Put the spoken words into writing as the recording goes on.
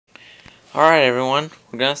Alright everyone,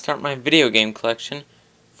 we're going to start my video game collection.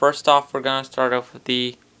 First off, we're going to start off with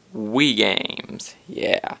the Wii games.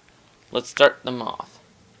 Yeah, let's start them off.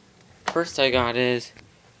 First I got is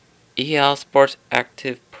EL Sports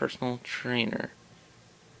Active Personal Trainer.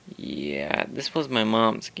 Yeah, this was my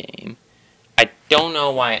mom's game. I don't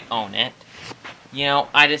know why I own it. You know,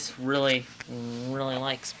 I just really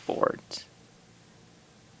like sports.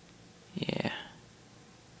 Yeah.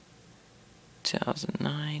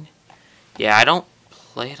 2009. Yeah, I don't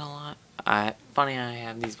play it a lot. Funny I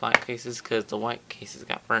have these black cases because the white cases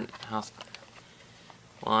got burnt in the house.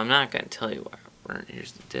 Well, I'm not going to tell you why I burnt.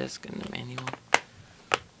 Here's the disc and the manual.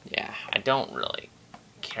 Yeah, I don't really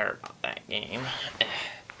care about that game.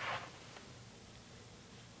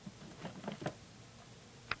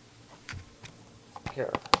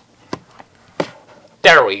 Here.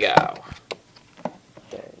 There we go.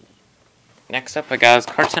 Next up I got is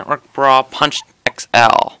Cartoon Network Brawl Punch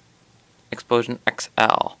XL. Explosion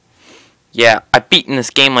XL. Yeah, I've beaten this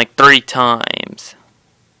game like 3 times.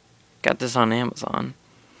 Got this on Amazon.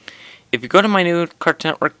 If you go to my new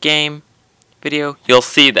Cartoon Network game video, you'll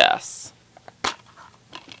see this.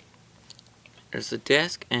 There's the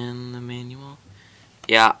disc and the manual.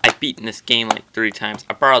 Yeah, I've beaten this game like 3 times.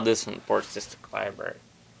 I borrowed this from the Sports District Library.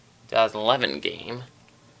 2011 game.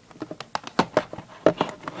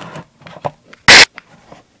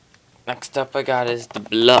 Next up I got is the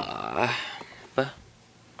Blob.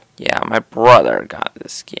 Yeah, my brother got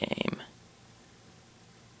this game.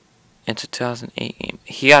 It's a 2008 game.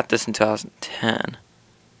 He got this in 2010.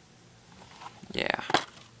 Yeah.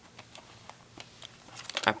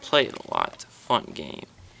 I played it a lot. It's a fun game.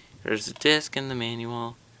 There's the disc and the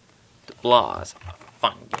manual. The Blah's a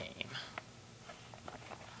fun game.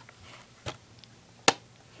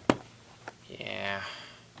 Yeah.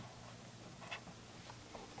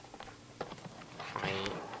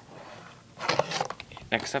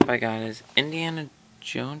 Next up I got is Indiana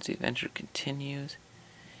Jones The Adventure Continues.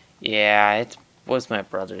 Yeah, it was my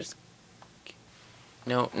brother's.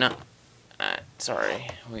 No, sorry.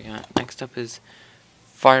 We got next up is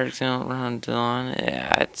Fire Exile Round Dawn.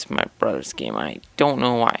 Yeah, it's my brother's game. I don't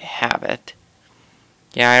know why I have it.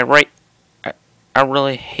 Yeah, I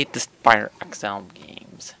really hate this Fire Exile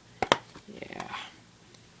games. Yeah.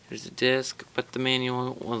 There's a disc, but the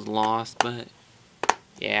manual was lost, but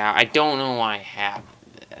yeah, I don't know why I have it.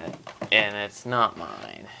 And it's not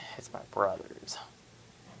mine. It's my brother's.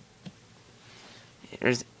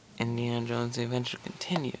 Here's Indiana Jones The Adventure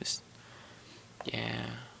Continues. Yeah.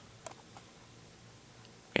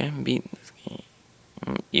 I haven't beaten this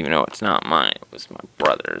game. Even though it's not mine, it was my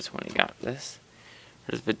brother's when he got this.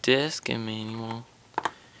 There's the disc and manual.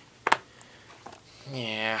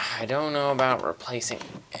 Yeah, I don't know about replacing.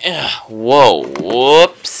 Whoa,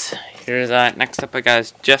 whoops. Here's next up I got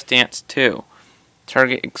is Just Dance 2.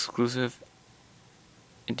 Target exclusive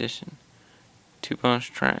edition. 2 bonus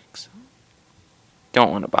tracks.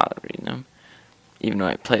 Don't want to bother reading them. Even though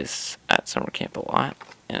I play this at summer camp a lot.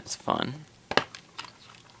 And it's fun.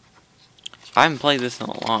 I haven't played this in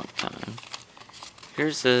a long time.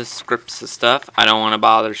 Here's the scripts of stuff I don't want to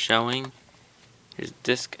bother showing. Here's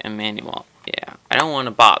disc and manual. Yeah, I don't want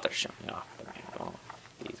to bother showing off the manual.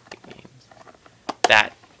 These big games.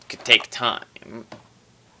 That could take time.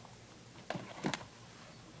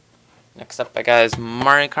 Next up I got is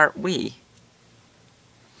Mario Kart Wii.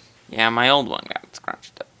 Yeah, my old one got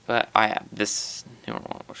scratched up, but I have this newer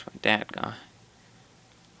one, which my dad got.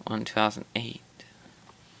 One 2008.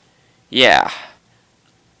 Yeah,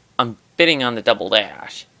 I'm bidding on the Double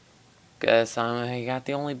Dash, because I got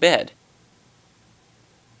the only bid.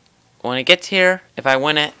 When it gets here, if I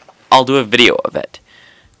win it, I'll do a video of it.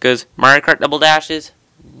 Because Mario Kart Double Dash is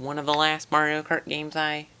one of the last Mario Kart games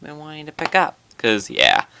I've been wanting to pick up. Because,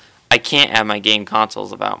 yeah, I can't have my game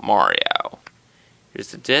consoles about Mario.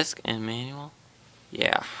 Here's the disc and manual.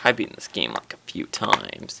 Yeah, I've beaten this game like a few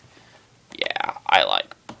times. Yeah, I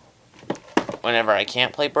like. Whenever I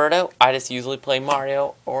can't play Birdo, I just usually play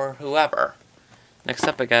Mario or whoever. Next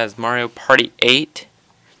up I got is Mario Party 8.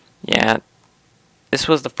 Yeah, this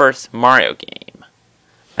was the first Mario game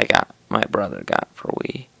my brother got for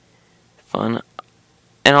Wii. Fun.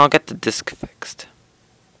 And I'll get the disc fixed.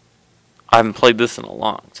 I haven't played this in a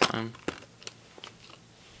long time.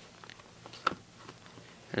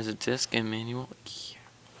 There's a disc and manual.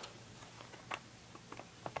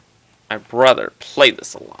 My brother played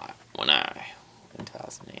this a lot in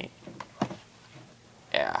 2008.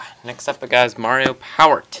 Yeah. Next up I got is Mario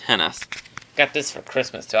Power Tennis. Got this for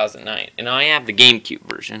Christmas 2009. And I have the GameCube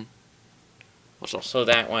version. Which I'll show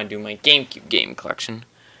that when I do my GameCube game collection.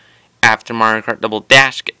 After Mario Kart Double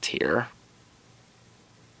Dash gets here.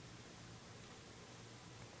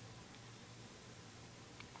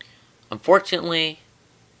 Unfortunately,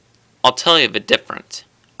 I'll tell you the difference.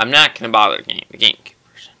 I'm not going to bother getting the GameCube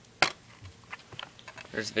version.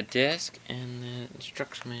 There's the disc and the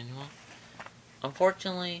instruction manual.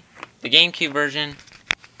 Unfortunately, the GameCube version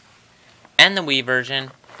and the Wii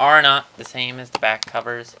version are not the same as the back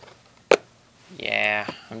covers. Yeah,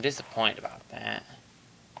 I'm disappointed about that.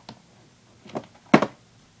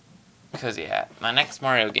 Because, yeah, my next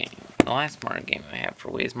Mario game, the last Mario game I have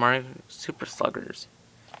for Wii is Mario Super Sluggers.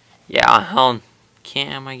 Yeah, hell,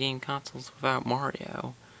 can't have my game consoles without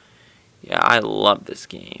Mario. Yeah, I love this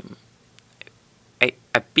game.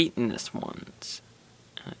 I've beaten this once.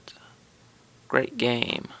 It's a great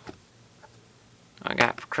game. I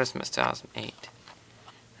got it for Christmas 2008.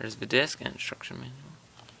 There's the disc and instruction manual.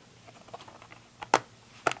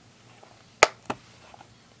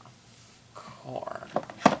 Core.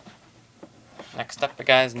 Next up,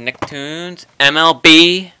 guys, Nicktoons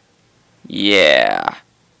MLB. Yeah.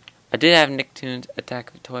 I did have Nicktoons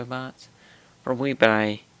Attack of the Toy Bots for Wii, but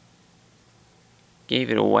I gave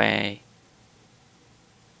it away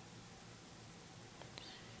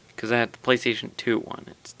because I had the PlayStation 2 one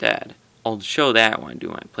instead. I'll show that when I do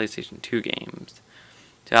my PlayStation 2 games.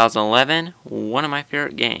 2011, one of my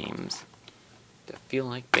favorite games. To feel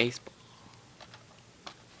like baseball.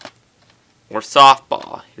 Or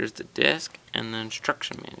softball. Here's the disc and the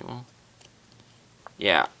instruction manual.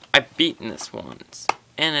 Yeah, I've beaten this once.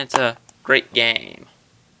 And it's a great game.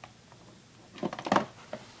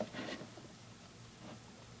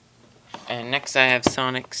 And next I have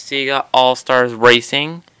Sonic Sega All-Stars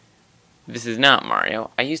Racing. This is not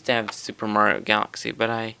Mario. I used to have Super Mario Galaxy,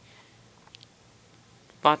 but I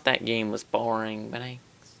thought that game was boring, but I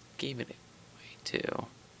gave it away too.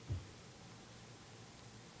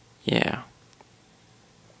 Yeah.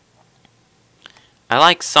 I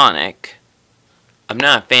like Sonic. I'm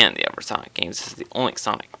not a fan of the other Sonic games. This is the only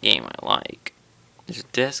Sonic game I like. There's a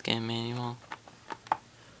disc and manual.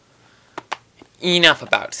 Enough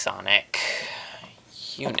about Sonic.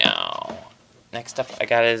 You know. Next up I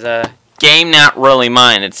got is a game not really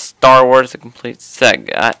mine. It's Star Wars: The Complete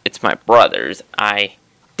Saga. It's my brother's. I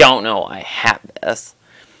don't know I have this.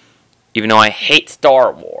 Even though I hate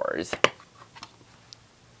Star Wars.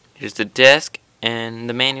 Here's the disc and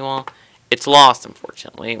the manual. It's lost,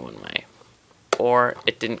 unfortunately, or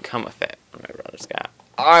it didn't come with it when my brother's got.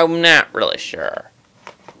 I'm not really sure.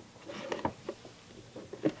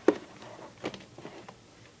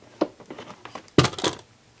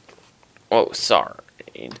 Oh, sorry.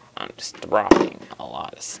 I'm just dropping a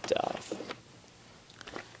lot of stuff.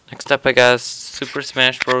 Next up, I got Super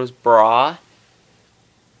Smash Bros. Bra.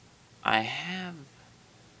 I have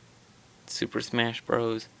Super Smash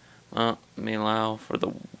Bros. Let me allow for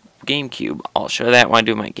the GameCube. I'll show that when I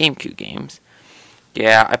do my GameCube games.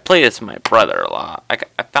 Yeah, I play this with my brother a lot. I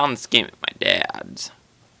found this game at my dad's.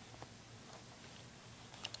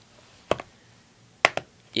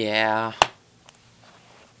 Yeah.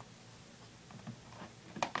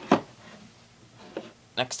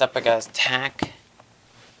 Next up I got Attack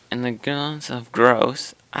and the Guns of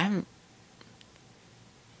Gross.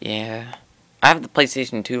 Yeah. I have the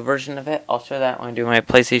PlayStation 2 version of it. I'll show that when I do my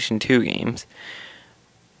PlayStation 2 games.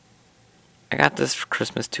 I got this for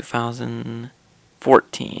Christmas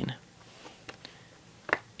 2014.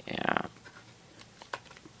 Yeah.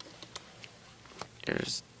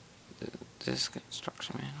 There's the disc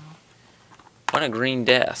instruction manual. What a green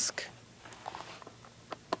disc.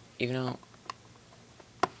 Even though...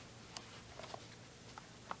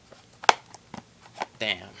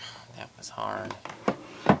 Damn, that was hard.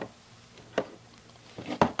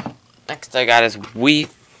 Next I got is Wii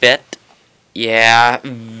Fit. Yeah,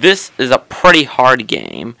 this is a pretty hard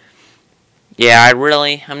game. Yeah,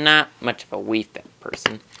 I'm not much of a Wii Fit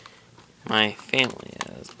person. My family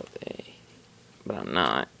is, but I'm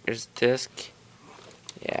not. Here's disc.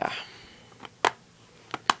 Yeah.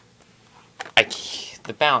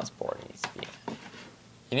 The balance board needs to be.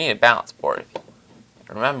 You need a balance board.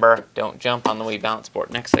 Remember, don't jump on the Wii balance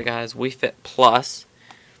board. Next I got is Wii Fit Plus.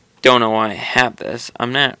 Don't know why I have this.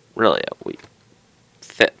 I'm not really a Wii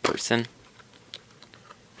Fit person.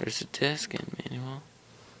 There's a disc and manual.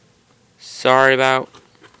 Sorry about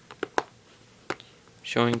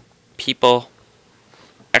showing people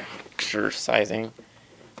exercising.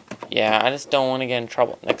 Yeah, I just don't want to get in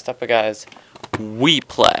trouble. Next up I got is Wii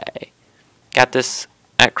Play. Got this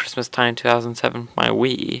at Christmas time 2007 for my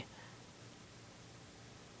Wii.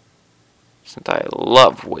 Since I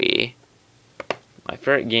love Wii. My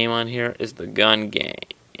favorite game on here is the gun game.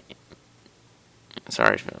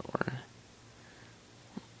 Sorry for the word.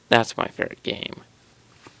 That's my favorite game.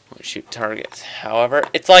 shoot targets. However,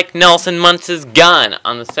 it's like Nelson Muntz's gun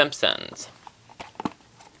on The Simpsons.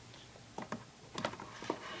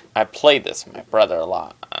 I played this with my brother a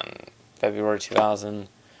lot on February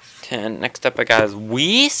 2010. Next up I got is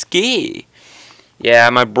Wii Ski. Yeah,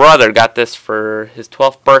 my brother got this for his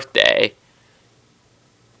 12th birthday.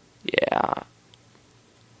 Yeah,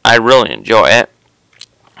 I really enjoy it.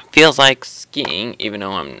 Feels like skiing, even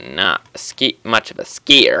though I'm not much of a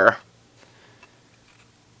skier.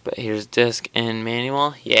 But here's disc and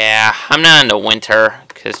manual. Yeah, I'm not into winter,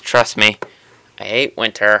 because trust me, I hate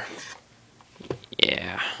winter.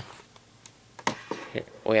 Yeah. Here,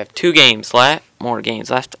 we have 2 games left. More games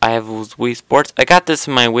left. I have Wii Sports. I got this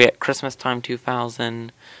in my Wii at Christmas time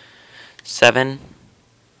 2007.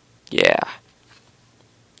 Yeah.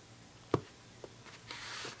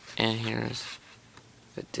 And here's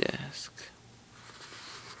the disc.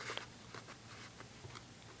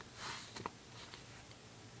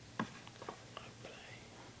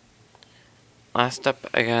 Last up,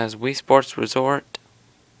 I got his Wii Sports Resort,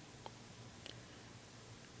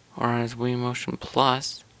 or his Wii Motion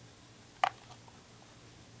Plus.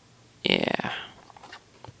 Yeah.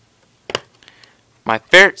 My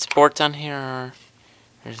favorite sports on here are,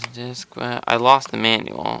 there's a disc. I lost the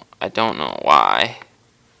manual. I don't know why.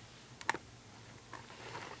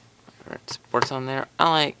 My favorite sports on there.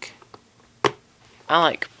 I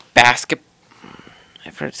like basketball.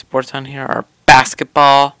 My favorite sports on here are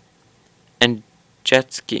basketball and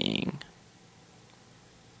jet skiing.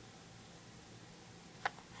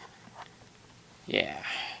 Yeah.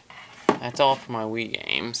 That's all for my Wii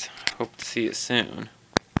games. Hope to see you soon.